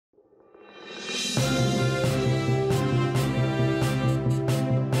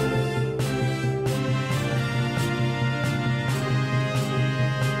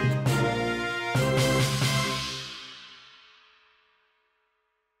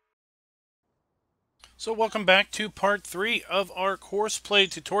So welcome back to part 3 of our Courseplay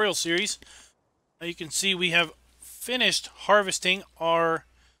tutorial series. Now you can see we have finished harvesting our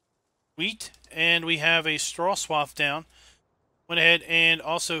wheat and we have a straw swath down. Went ahead and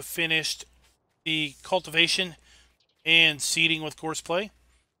also finished the cultivation and seeding with Courseplay.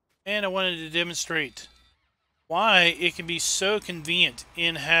 And I wanted to demonstrate why it can be so convenient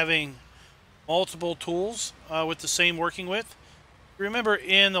in having multiple tools with the same working width. Remember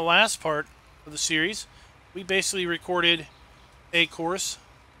in the last part of the series, we basically recorded a course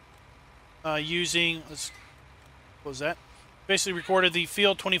using, let's close that, basically recorded the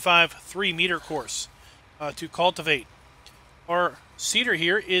Field 25 3-meter course to cultivate. Our seeder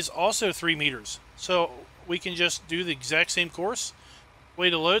here is also 3 meters, so we can just do the exact same course.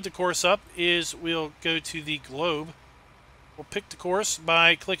 Way to load the course up is we'll go to the globe. We'll pick the course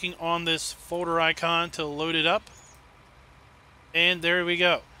by clicking on this folder icon to load it up. And there we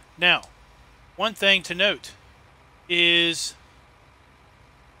go. Now, one thing to note is,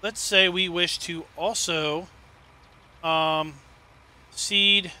 let's say we wish to also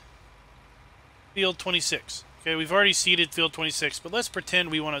seed field 26. Okay, we've already seeded field 26, but let's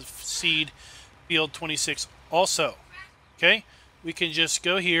pretend we want to seed field 26 also. Okay, we can just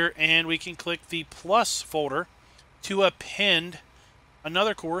go here and we can click the plus folder to append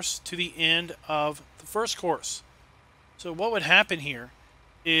another course to the end of the first course. So what would happen here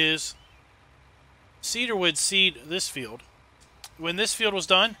is seeder would seed this field. When this field was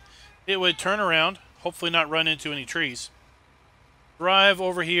done, it would turn around, hopefully not run into any trees, drive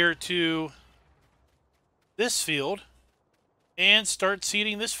over here to this field, and start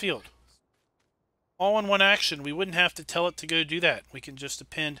seeding this field. All in one action. We wouldn't have to tell it to go do that. We can just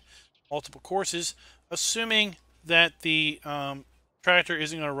append multiple courses, assuming that the tractor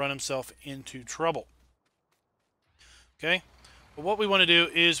isn't going to run himself into trouble. Okay, but what we want to do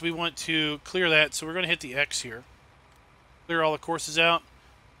is we want to clear that, so we're going to hit the X here. Clear all the courses out.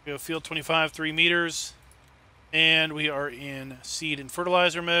 We go field 25, 3 meters, and we are in seed and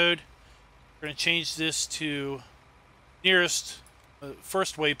fertilizer mode. We're going to change this to nearest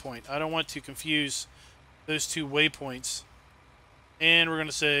first waypoint. I don't want to confuse those two waypoints. And we're going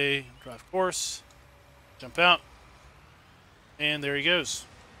to say drive course, jump out, and there he goes.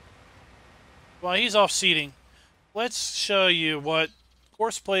 While he's off seeding, let's show you what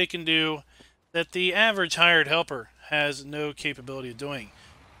Courseplay can do that the average hired helper has no capability of doing.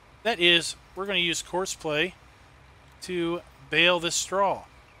 That is, we're going to use Courseplay to bale this straw.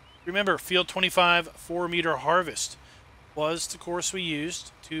 Remember, field 25 4-meter harvest was the course we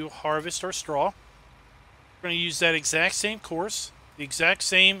used to harvest our straw. We're going to use that exact same course, the exact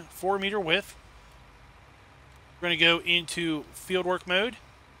same 4-meter width. We're going to go into fieldwork mode.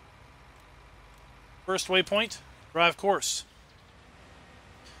 First waypoint, drive course.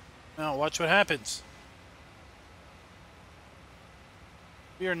 Now watch what happens.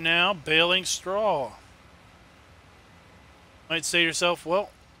 We are now baling straw. You might say to yourself, well,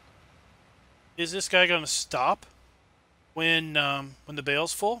 is this guy going to stop when the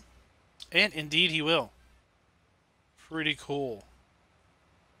bale's full? And indeed he will. Pretty cool.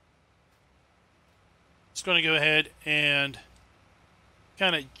 Just going to go ahead and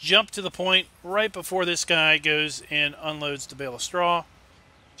kind of jump to the point right before this guy goes and unloads the bale of straw,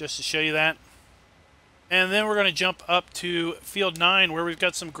 just to show you that. And then we're going to jump up to field 9 where we've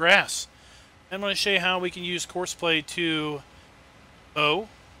got some grass. I'm going to show you how we can use Courseplay to mow,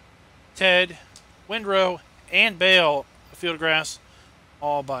 ted, windrow, and bale a field of grass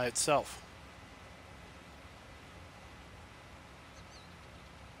all by itself.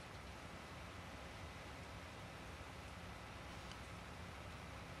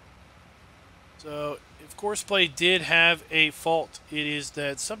 So if Courseplay did have a fault, it is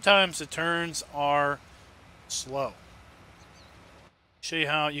that sometimes the turns are slow. Show you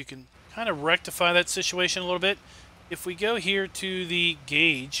how you can kind of rectify that situation a little bit. If we go here to the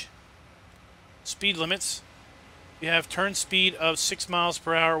gauge, speed limits, we have turn speed of 6 miles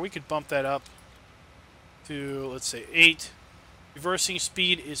per hour. We could bump that up to, let's say, 8. Reversing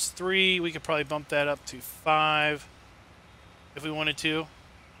speed is 3. We could probably bump that up to 5 if we wanted to.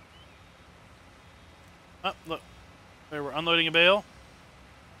 Oh, look, there, we're unloading a bale.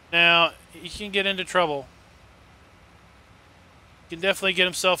 Now, he can get into trouble. He can definitely get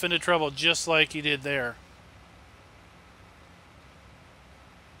himself into trouble just like he did there.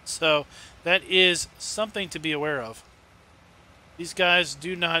 So that is something to be aware of. These guys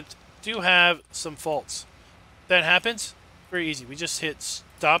do have some faults. If that happens, very easy. We just hit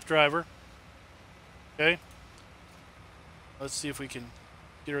stop driver. Okay. Let's see if we can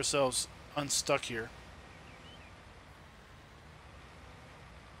get ourselves unstuck here.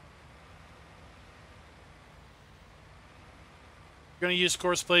 you're going to use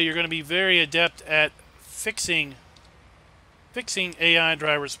Courseplay, you're going to be very adept at fixing AI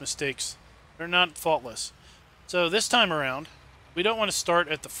drivers' mistakes. They're not faultless. So this time around, we don't want to start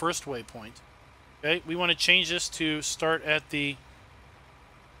at the first waypoint. Okay, we want to change this to start at the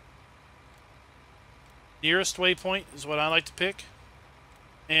nearest waypoint is what I like to pick.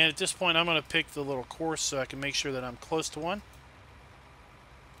 And at this point, I'm going to pick the little course so I can make sure that I'm close to one.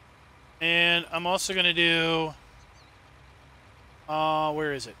 And I'm also going to do...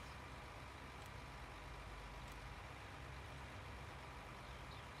 where is it?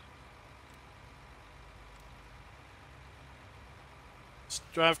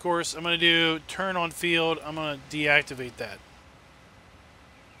 Drive course. I'm going to do turn on field. I'm going to deactivate that.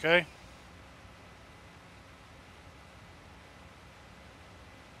 Okay.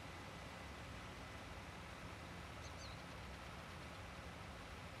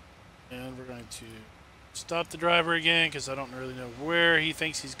 And we're going to stop the driver again because I don't really know where he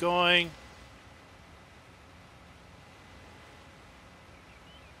thinks he's going.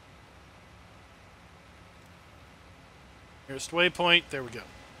 Nearest waypoint. There we go.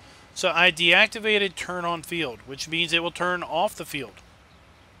 So I deactivated turn on field, which means it will turn off the field.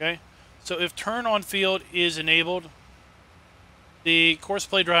 Okay. So if turn on field is enabled, the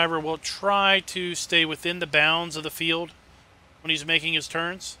Courseplay driver will try to stay within the bounds of the field when he's making his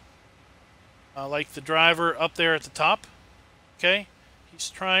turns. Like the driver up there at the top. Okay. He's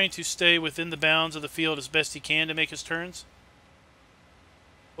trying to stay within the bounds of the field as best he can to make his turns.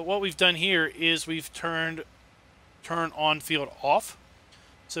 But what we've done here is we've turned turn on field off.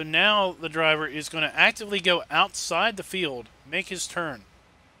 So now the driver is going to actively go outside the field, make his turn,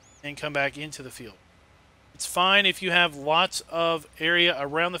 and come back into the field. It's fine if you have lots of area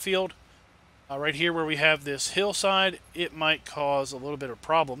around the field. Right here where we have this hillside, it might cause a little bit of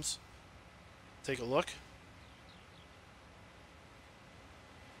problems. Take a look.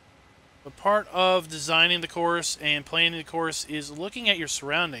 But part of designing the course and planning the course is looking at your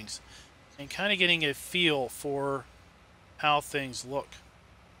surroundings and kind of getting a feel for how things look.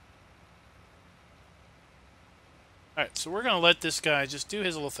 Alright, so we're going to let this guy just do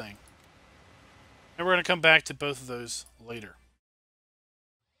his little thing. And we're going to come back to both of those later.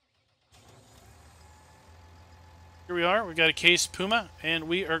 Here we are. We've got a case Puma, and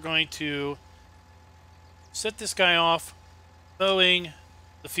we are going to set this guy off, mowing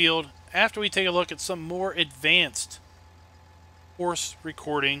the field, after we take a look at some more advanced course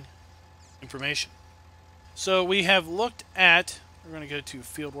recording information. So we have looked at, we're going to go to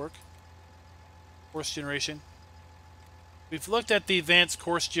field work, course generation. We've looked at the advanced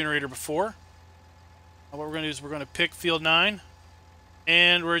course generator before. What we're going to do is we're going to pick field 9,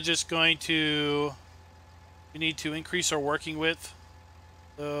 and we're just going to, we need to increase our working width.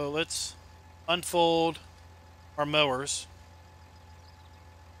 So let's unfold our mowers.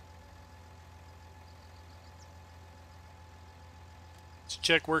 Let's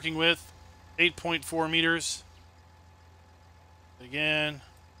check working width, 8.4 meters. Again,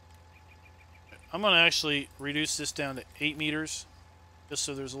 I'm going to actually reduce this down to 8 meters, just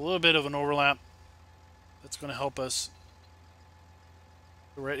so there's a little bit of an overlap. That's going to help us.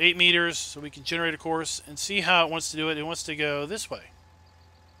 So we're at 8 meters, so we can generate a course and see how it wants to do it. It wants to go this way.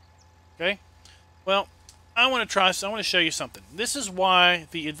 Okay? Well, I want to try, so I want to show you something. This is why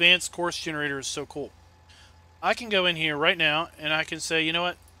the advanced course generator is so cool. I can go in here right now and I can say, you know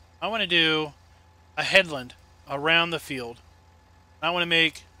what? I want to do a headland around the field. I want to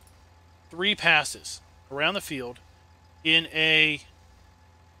make 3 passes around the field in a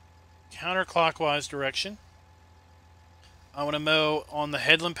counterclockwise direction. I want to mow on the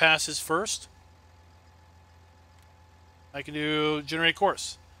headland passes first. I can do generate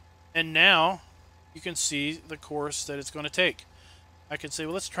course. And now you can see the course that it's going to take. I can say,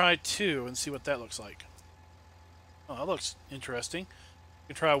 well, let's try 2 and see what that looks like. Oh, that looks interesting.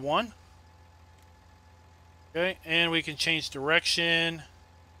 We can try 1. Okay, and we can change direction.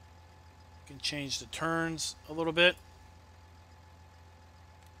 We can change the turns a little bit.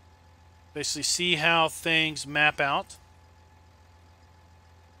 Basically see how things map out.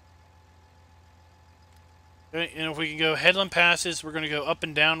 Okay, and if we can go headland passes, we're going to go up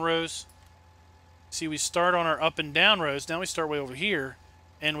and down rows. See, we start on our up and down rows. Now we start way over here,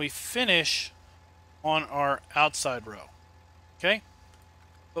 and we finish on our outside row. Okay?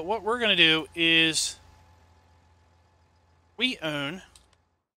 But what we're going to do is we own,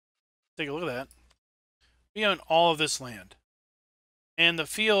 take a look at that, we own all of this land. And the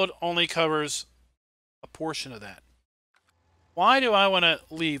field only covers a portion of that. Why do I want to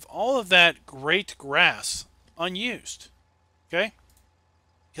leave all of that great grass unused? Okay?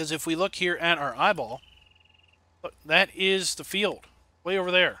 Because if we look here at our eyeball, look, that is the field way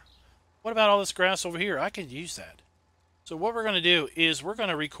over there. What about all this grass over here? I can use that. So what we're going to do is we're going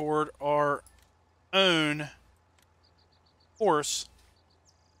to record our own course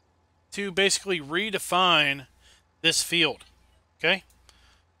to basically redefine this field. Okay?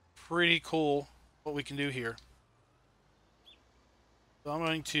 Pretty cool what we can do here. So I'm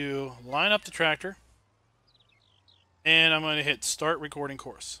going to line up the tractor, and I'm going to hit start recording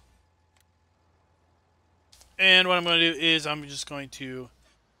course. And what I'm going to do is I'm just going to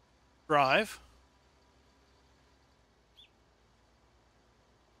drive.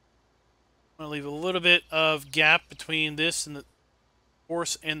 I'm going to leave a little bit of gap between this and the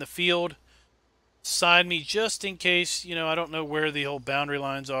course and the field. Side me just in case, you know, I don't know where the old boundary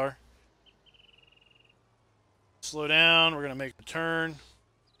lines are. Slow down. We're going to make a turn.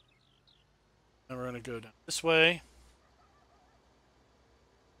 And we're going to go down this way.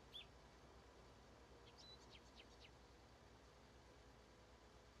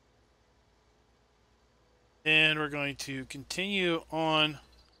 And we're going to continue on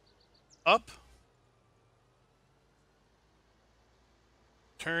up.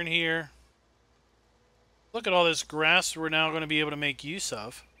 Turn here. Look at all this grass we're now going to be able to make use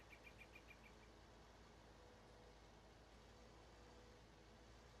of.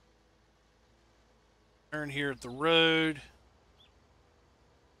 Turn here at the road.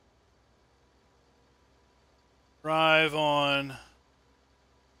 Drive on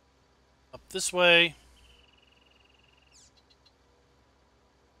up this way.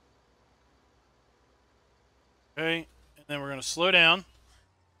 Okay, and then we're going to slow down.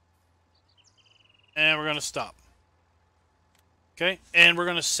 And we're going to stop. Okay, and we're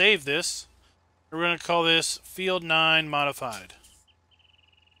going to save this. We're going to call this Field 9 Modified.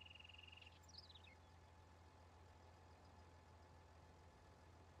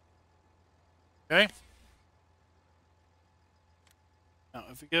 Okay. Now,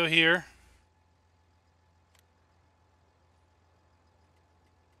 if we go here,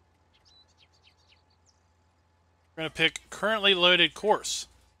 we're going to pick currently loaded course.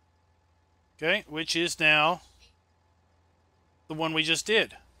 Okay, which is now the one we just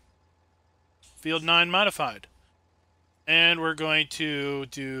did. Field 9 Modified. And we're going to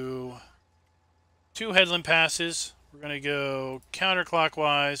do 2 headland passes. We're going to go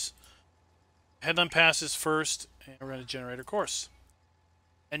counterclockwise. Headland passes first, and we're going to generate our course.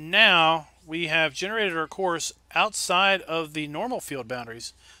 And now we have generated our course outside of the normal field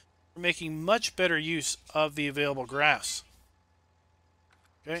boundaries. We're making much better use of the available grass.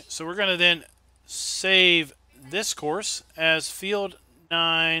 Okay, so we're going to then save this course as Field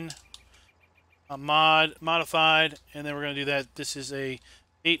 9 modified, and then we're going to do that. This is a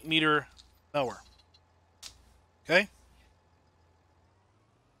 8-meter mower. Okay,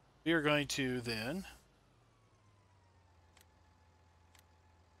 we are going to then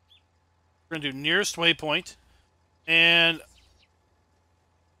we're going to do nearest waypoint, and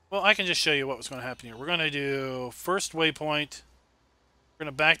well, I can just show you what was going to happen here. We're going to do first waypoint. We're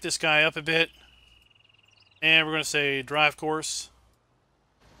going to back this guy up a bit, and we're going to say drive course.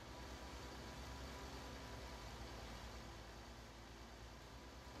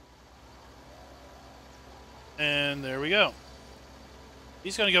 And there we go.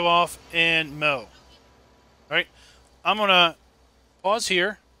 He's going to go off and mow. All right. I'm going to pause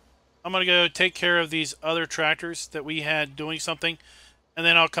here. I'm going to go take care of these other tractors that we had doing something, and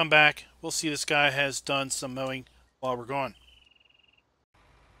then I'll come back. We'll see this guy has done some mowing while we're gone.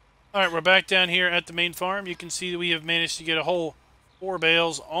 All right, we're back down here at the main farm. You can see that we have managed to get a whole 4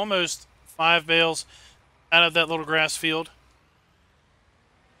 bales, almost 5 bales out of that little grass field.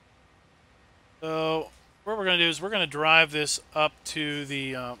 So what we're going to do is we're going to drive this up to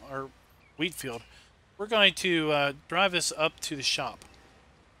the our wheat field. We're going to drive this up to the shop.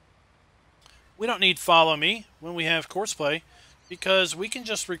 We don't need follow me when we have Courseplay, because we can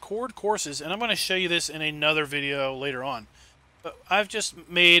just record courses, and I'm going to show you this in another video later on. But I've just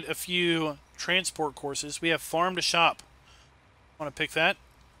made a few transport courses. We have farm to shop. I want to pick that.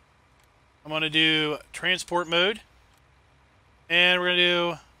 I'm going to do transport mode, and we're going to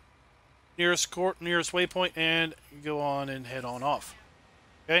do nearest waypoint, and go on and head on off.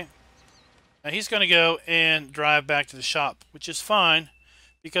 Okay. Now he's going to go and drive back to the shop, which is fine,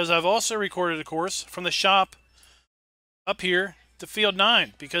 because I've also recorded a course from the shop up here to Field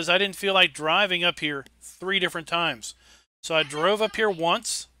 9, because I didn't feel like driving up here 3 different times. So I drove up here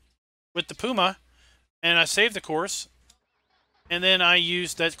once with the Puma, and I saved the course, and then I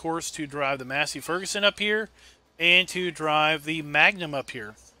used that course to drive the Massey Ferguson up here and to drive the Magnum up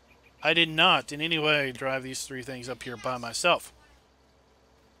here. I did not in any way drive these 3 things up here by myself.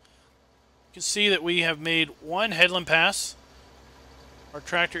 You can see that we have made 1 headland pass. Our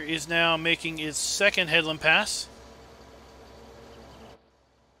tractor is now making its second headland pass.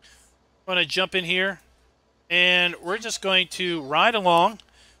 I'm going to jump in here, and we're just going to ride along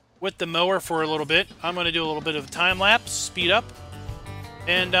with the mower for a little bit. I'm going to do a little bit of a time lapse, speed up,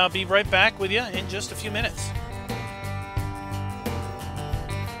 and I'll be right back with you in just a few minutes.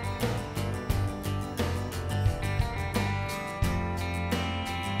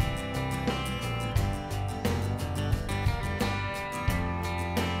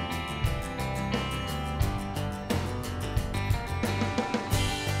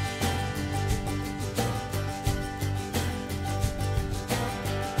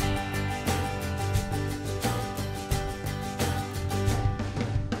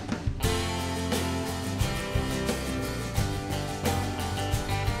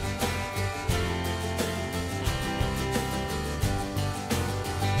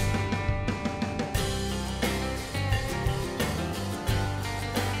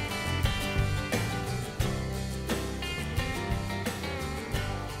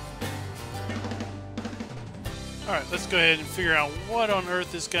 Alright, let's go ahead and figure out what on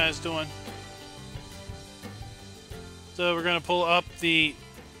earth this guy's doing. So we're going to pull up the...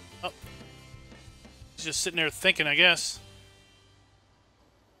 Oh, he's just sitting there thinking, I guess.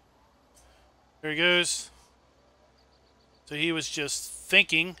 There he goes. So he was just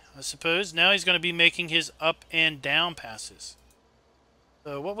thinking, I suppose. Now he's going to be making his up and down passes.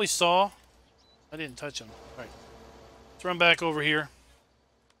 So what we saw... I didn't touch him. Alright. Let's run back over here.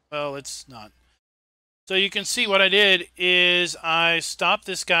 Well, it's not. So you can see what I did is I stopped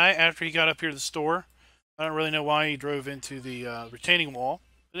this guy after he got up here to the store. I don't really know why he drove into the retaining wall.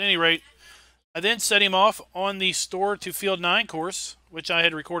 But at any rate, I then set him off on the store to Field 9 course, which I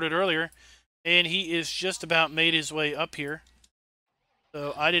had recorded earlier. And he is just about made his way up here.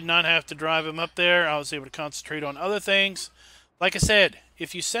 So I did not have to drive him up there. I was able to concentrate on other things. Like I said,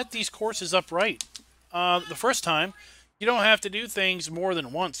 if you set these courses up right the first time, you don't have to do things more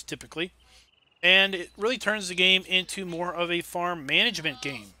than once typically. And it really turns the game into more of a farm management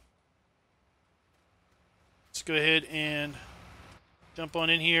game. Let's go ahead and jump on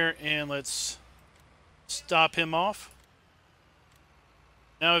in here and let's stop him off.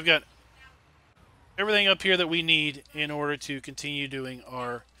 Now we've got everything up here that we need in order to continue doing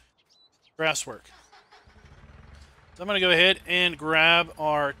our grass work. So I'm going to go ahead and grab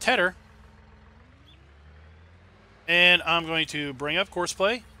our tedder. And I'm going to bring up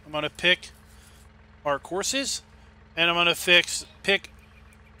Courseplay. I'm going to pick our courses, and I'm going to pick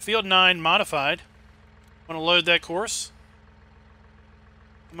Field 9 Modified. I'm going to load that course.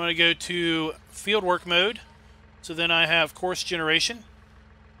 I'm going to go to Field Work Mode, so then I have course generation.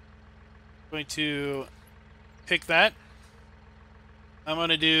 I'm going to pick that. I'm going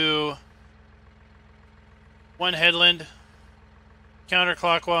to do one headland,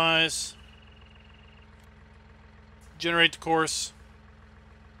 counterclockwise, generate the course.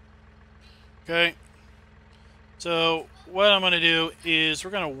 Okay. So what I'm going to do is we're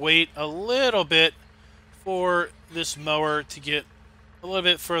going to wait a little bit for this mower to get a little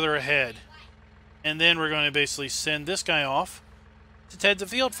bit further ahead. And then we're going to basically send this guy off to tend the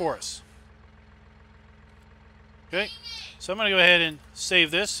field for us. Okay. So I'm going to go ahead and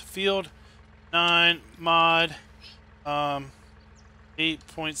save this. Field 9 mod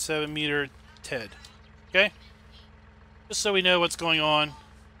 8.7 meter TED. Okay. Just so we know what's going on.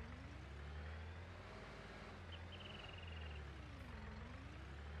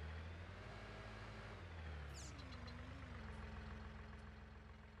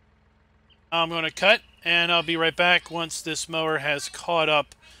 I'm going to cut, and I'll be right back once this mower has caught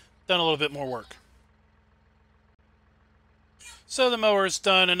up, done a little bit more work. So the mower's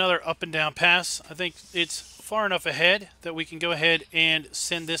done another up and down pass. I think it's far enough ahead that we can go ahead and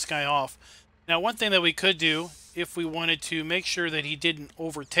send this guy off. Now, one thing that we could do, if we wanted to make sure that he didn't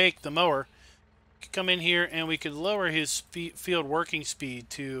overtake the mower, we could come in here and we could lower his field working speed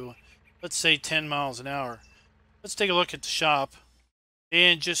to, let's say, 10 miles an hour. Let's take a look at the shop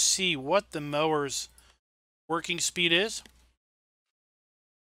and just see what the mower's working speed is.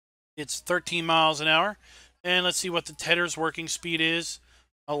 It's 13 miles an hour. And let's see what the tedder's working speed is.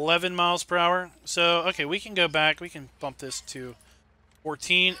 11 miles per hour. So, okay, we can go back. We can bump this to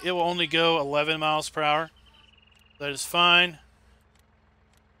 14. It will only go 11 miles per hour. That is fine.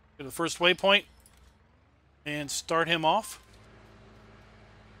 Go to the first waypoint and start him off.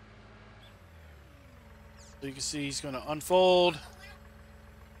 So you can see he's going to unfold.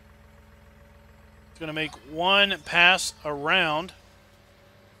 Going to make one pass around,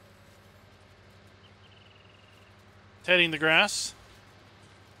 tedding the grass,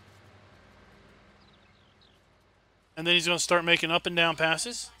 And then he's going to start making up and down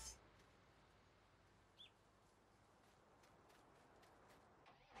passes.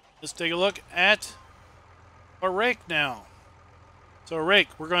 Let's take a look at our rake now. So rake,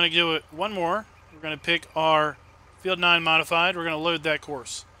 we're going to do it one more. We're going to pick our Field 9 modified. We're going to load that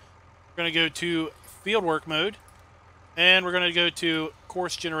course. We're going to go to fieldwork mode. And we're going to go to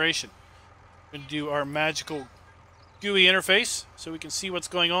course generation. We're going to do our magical GUI interface so we can see what's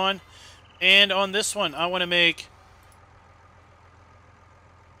going on. And on this one, I want to make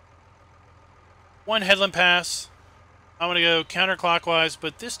one headland pass. I want to go counterclockwise,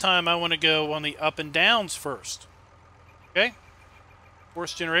 but this time I want to go on the up and downs first. Okay?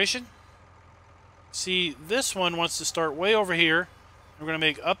 Course generation. See, this one wants to start way over here. We're going to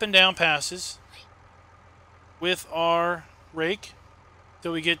make up and down passes with our rake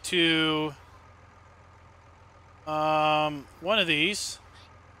till we get to one of these.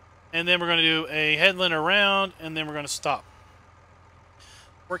 And then we're going to do a headland around, and then we're going to stop.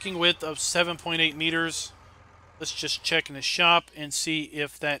 Working width of 7.8 meters. Let's just check in the shop and see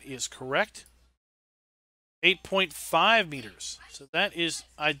if that is correct. 8.5 meters. So that is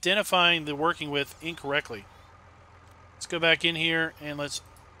identifying the working width incorrectly. Let's go back in here and let's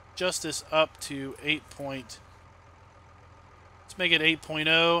adjust this up to 8. Let's make it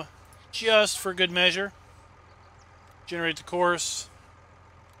 8.0 just for good measure. Generate the course.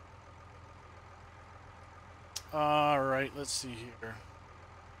 Alright, let's see here.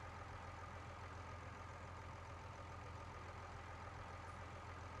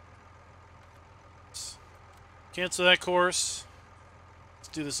 Cancel that course. Let's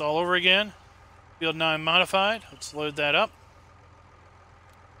do this all over again. Field 9 modified. Let's load that up.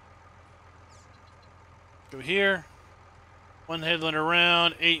 Go here. One headland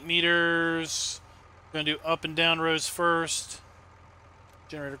around, 8 meters. Going to do up and down rows first.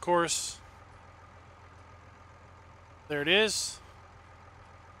 Generate a course. There it is.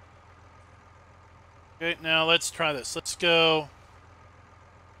 Okay, now let's try this. Let's go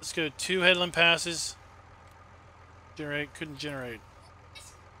 2 headland passes. Generate, couldn't generate.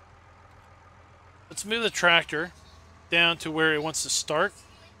 Let's move the tractor down to where it wants to start.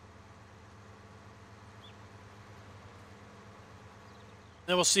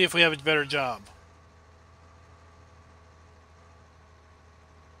 Then we'll see if we have a better job.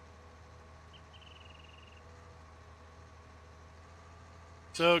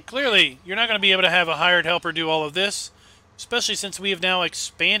 So clearly, you're not going to be able to have a hired helper do all of this, especially since we have now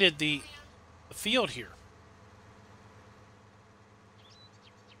expanded the field here.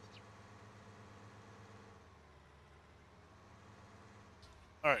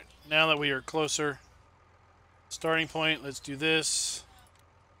 Alright, now that we are closer, starting point, let's do this.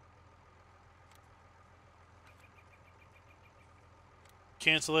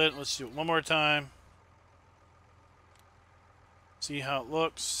 Cancel it, let's do it one more time. See how it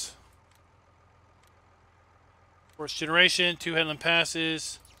looks. Course generation, 2 headland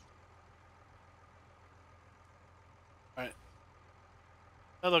passes. Alright.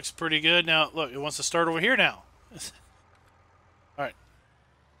 That looks pretty good. Now, look, it wants to start over here now. Alright.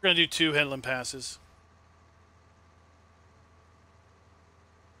 We're going to do 2 headland passes.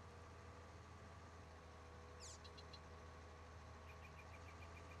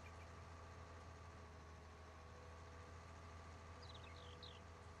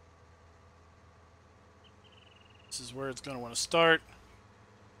 This is where it's going to want to start.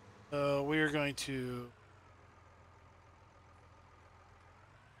 So we are going to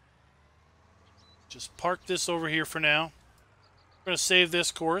just park this over here for now. We're going to save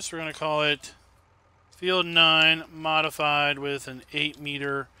this course. We're going to call it Field 9 modified with an 8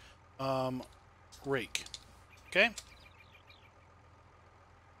 meter rake. Okay?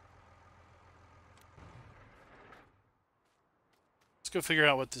 Let's go figure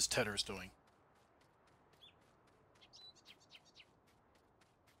out what this tedder is doing.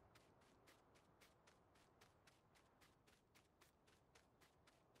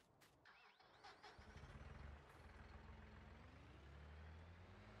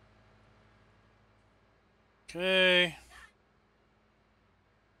 Okay.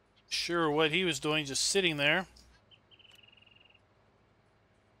 Sure what he was doing, just sitting there.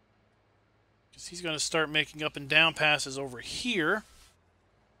 Because he's going to start making up and down passes over here.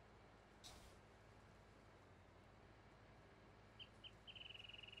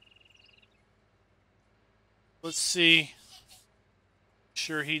 Let's see.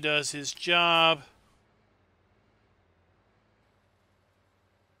 Sure he does his job.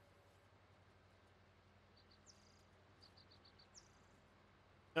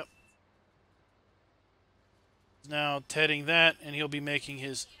 Now tedding that, and he'll be making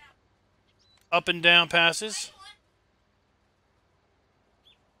his up and down passes.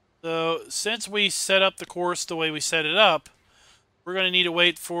 So since we set up the course the way we set it up, we're going to need to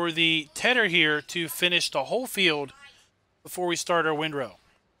wait for the tedder here to finish the whole field before we start our windrow.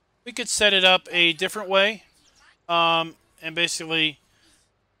 We could set it up a different way and basically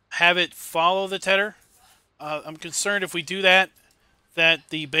have it follow the tedder. I'm concerned if we do that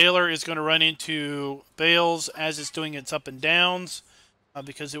the baler is going to run into bales as it's doing its up and downs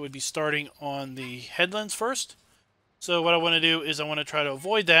because it would be starting on the headlands first. So what I want to do is I want to try to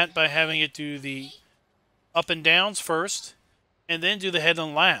avoid that by having it do the up and downs first and then do the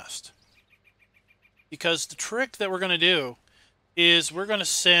headland last. Because the trick that we're going to do is we're going to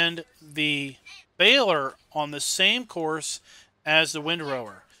send the baler on the same course as the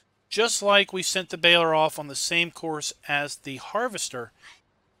windrower. Just like we sent the baler off on the same course as the harvester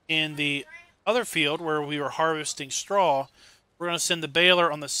in the other field where we were harvesting straw, we're going to send the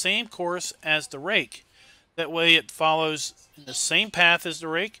baler on the same course as the rake. That way it follows in the same path as the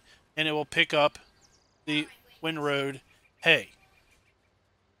rake and it will pick up the windrowed hay.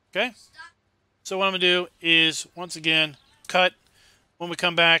 Okay? So what I'm going to do is, once again, cut. When we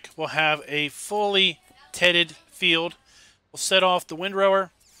come back, we'll have a fully tedded field. We'll set off the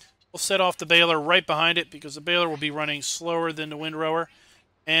windrower. We'll set off the baler right behind it because the baler will be running slower than the windrower.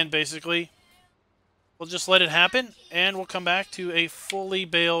 And basically, we'll just let it happen, and we'll come back to a fully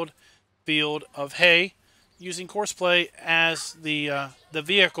baled field of hay using Courseplay as the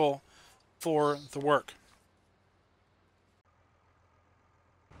vehicle for the work.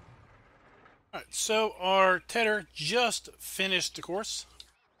 Alright, so our tedder just finished the course.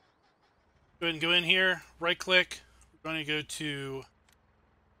 Go ahead and go in here, right click. We're going to go to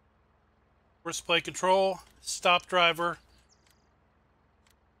Courseplay control, stop driver,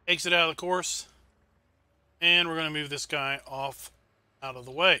 exit out of the course, and we're going to move this guy off out of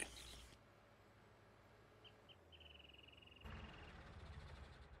the way.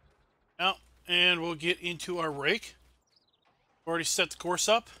 Now, and we'll get into our rake. We've already set the course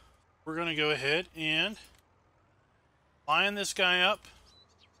up. We're going to go ahead and line this guy up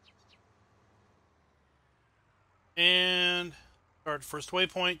and start first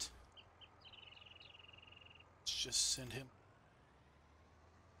waypoint. Let's just send him.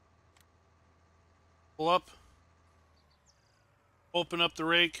 Pull up. Open up the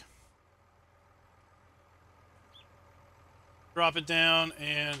rake. Drop it down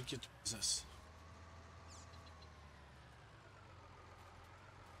and get to business.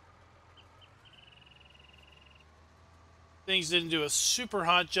 Things didn't do a super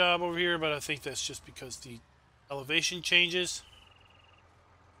hot job over here, but I think that's just because the elevation changes.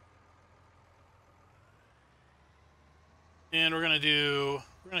 And we're going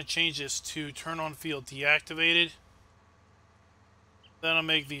to change this to turn on field deactivated. That'll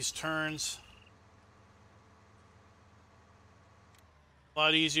make these turns a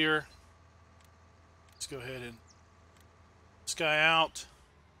lot easier. Let's go ahead and this guy out.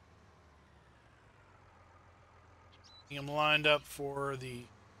 I'm lined up for the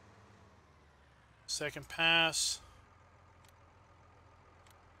second pass.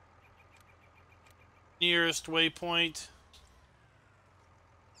 Nearest waypoint.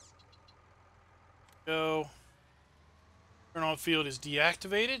 Go. Turn on field is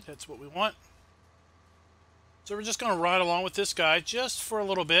deactivated. That's what we want. So we're just going to ride along with this guy just for a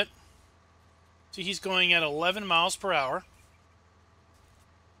little bit. See, he's going at 11 miles per hour.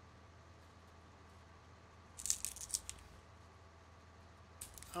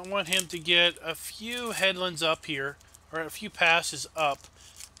 I want him to get a few headlands up here, or a few passes up,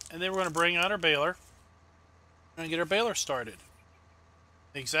 and then we're going to bring out our baler and get our baler started.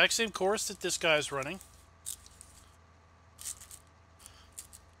 The exact same course that this guy's running.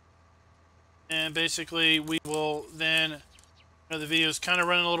 And basically we will then, the video is kind of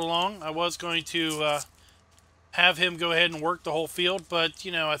running a little long. I was going to have him go ahead and work the whole field, but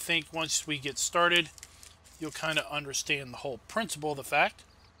I think once we get started, you'll kind of understand the whole principle of the fact.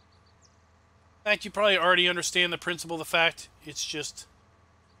 In fact, you probably already understand the principle of the fact. It's just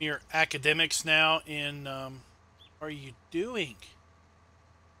mere academics now in, what are you doing?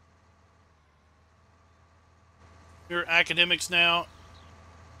 Mere academics now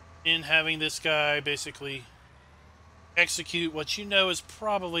in having this guy basically execute what you know is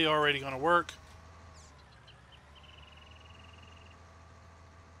probably already going to work.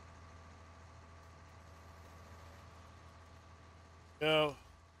 So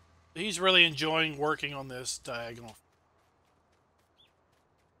he's really enjoying working on this diagonal.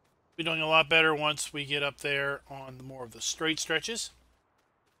 We're doing a lot better once we get up there on the more of the straight stretches.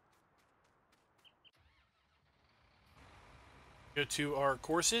 Go to our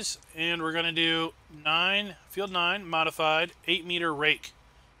courses, and we're going to do field 9 modified 8-meter rake.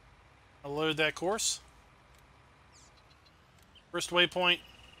 I'll load that course. First waypoint.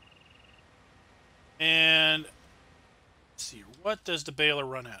 And let's see, what does the baler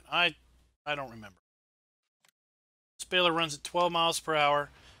run at? I don't remember. This baler runs at 12 miles per hour.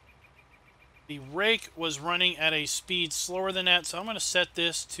 The rake was running at a speed slower than that, so I'm going to set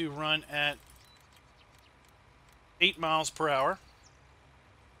this to run at 8 miles per hour.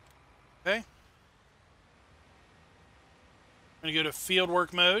 Okay. I'm going to go to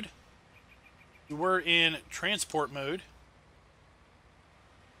fieldwork mode. We're in transport mode.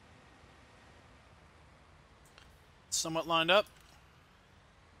 Somewhat lined up.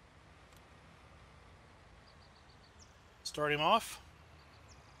 Start him off.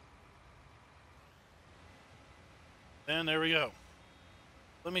 And there we go.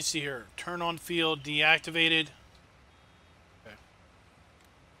 Let me see here. Turn on field deactivated. Okay.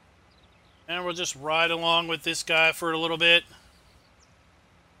 And we'll just ride along with this guy for a little bit.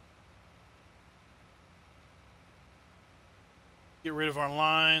 Get rid of our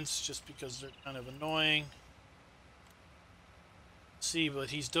lines just because they're kind of annoying. See, what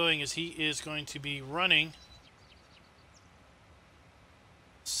he's doing is he is going to be running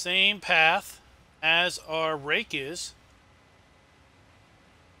same path as our rake is,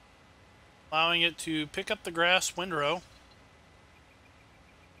 allowing it to pick up the grass windrow.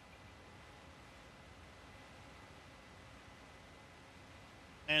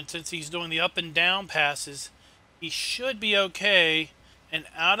 And since he's doing the up and down passes, he should be okay and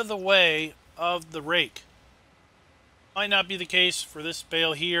out of the way of the rake. Might not be the case for this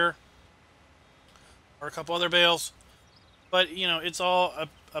bale here or a couple other bales, but you know, it's all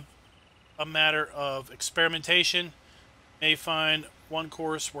a matter of experimentation. May find one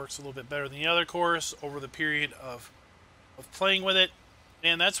course works a little bit better than the other course over the period of playing with it,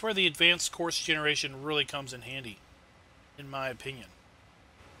 and that's where the advanced course generation really comes in handy, in my opinion.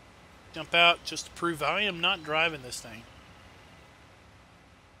 Jump out just to prove I am not driving this thing.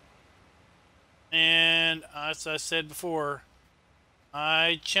 And as I said before,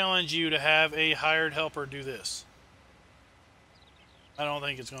 I challenge you to have a hired helper do this. I don't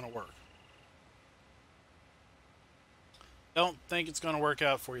think it's going to work. Don't think it's going to work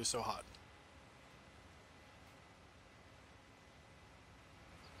out for you so hot.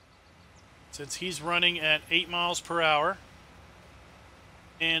 Since he's running at 8 miles per hour,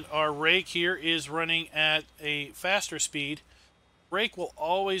 and our rake here is running at a faster speed, rake will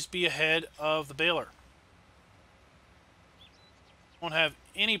always be ahead of the baler. Won't have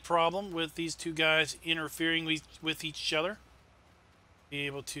any problem with these two guys interfering with each other. Be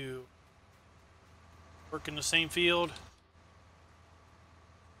able to work in the same field.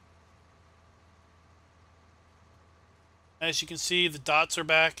 As you can see, the dots are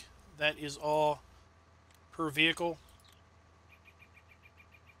back. That is all per vehicle.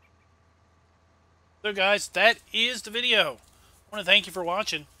 So guys, that is the video. I want to thank you for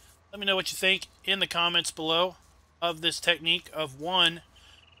watching. Let me know what you think in the comments below of this technique of one,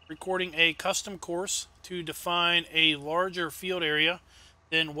 recording a custom course to define a larger field area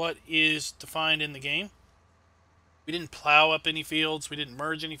than what is defined in the game. We didn't plow up any fields. We didn't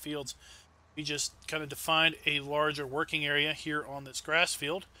merge any fields. We just kind of defined a larger working area here on this grass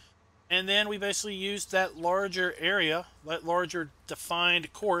field. And then we basically used that larger area, that larger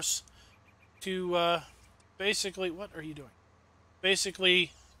defined course to basically, what are you doing?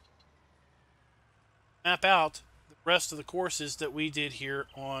 Basically map out the rest of the courses that we did here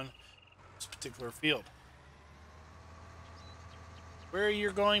on this particular field. Where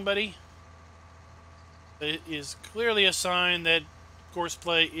you're going, buddy? It is clearly a sign that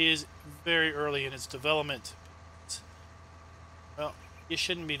Courseplay is very early in its development. Well, you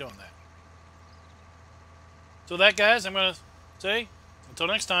shouldn't be doing that. So that, guys, I'm going to say, until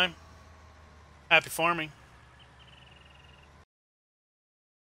next time, happy farming.